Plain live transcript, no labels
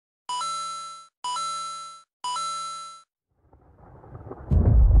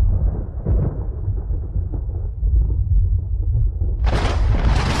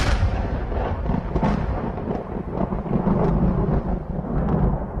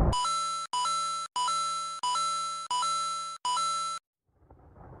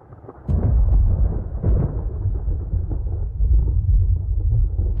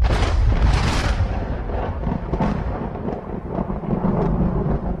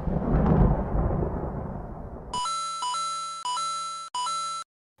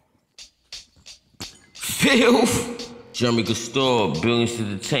Filth. Jermin Costor,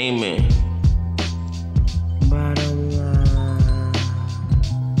 BillionzEnt. Bottom line,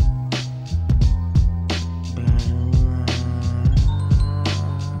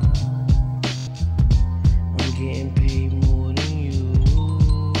 I'm getting paid more than you.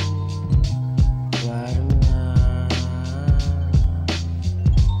 Bottom line,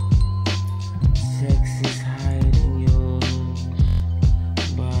 sex is higher than yours.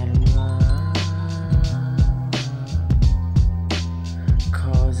 Bottom line,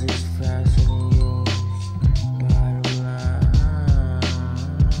 cars is faster than yours. Bottom line,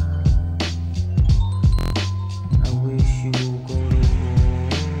 I wish you would go to war.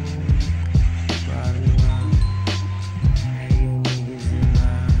 Bottom line, hey yo niggas in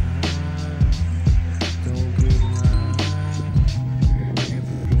line, don't get mine,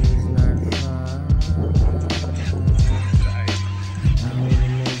 everything's not fine. I hold a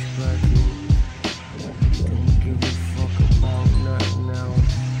nice bucket, don't give a fuck about nothing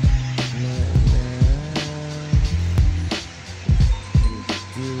else, nothing else.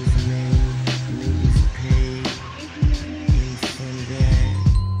 Deals made, niggas paid, this and that,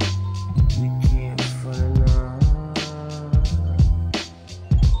 we can't front enough.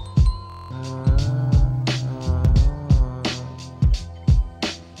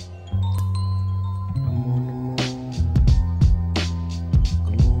 I'm on the move,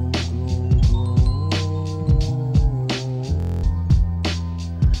 gloom, gloom, gloom.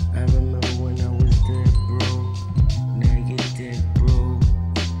 I remember when I was dead broke, now you're dead broke.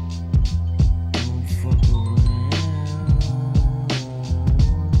 Don't fuck around,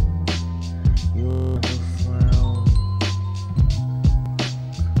 you'll never frown.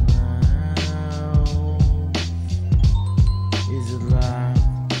 Clown is alive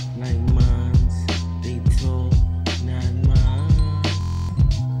like mines, they talk, not mine.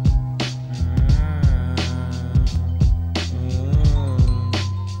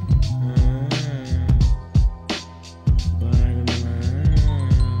 Bottom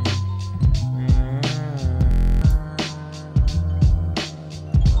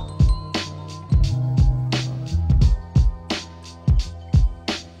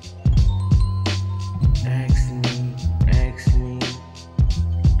ask me,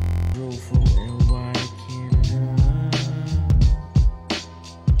 drove from NY to Canada.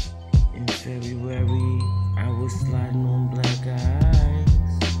 In February, I was sliding on black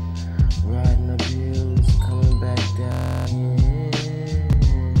ice, riding up hills, coming back down hills.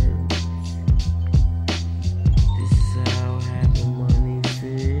 This is how having money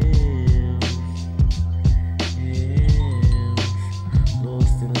feels. Hills,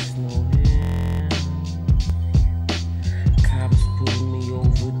 lost in a snow hill. Cops pulled me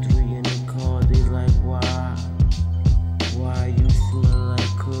over, 3 in the car. They like, why you smell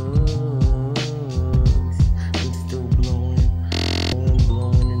like cuss? I'm still blowing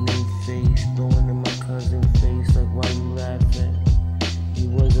in their face, blowing in my cousin's face. Like, why you laughing? He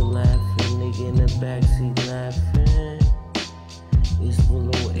wasn't laughing, nigga in the backseat laughing. It's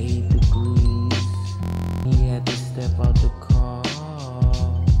below 8 degrees. He had to step out the car.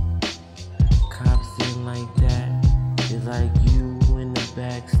 Cops didn't like that. It's like you in the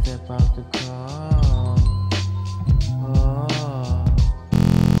back, step out the car. Oh,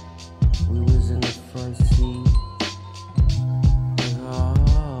 we was in the front seat.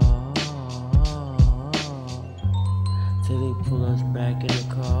 Till they pull us back in the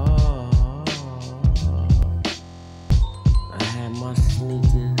car. I had my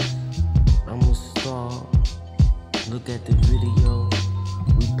sneakers, I'm a star. Look at the video,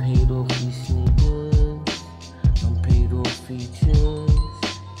 we paid off these sneakers. I'm paid off features.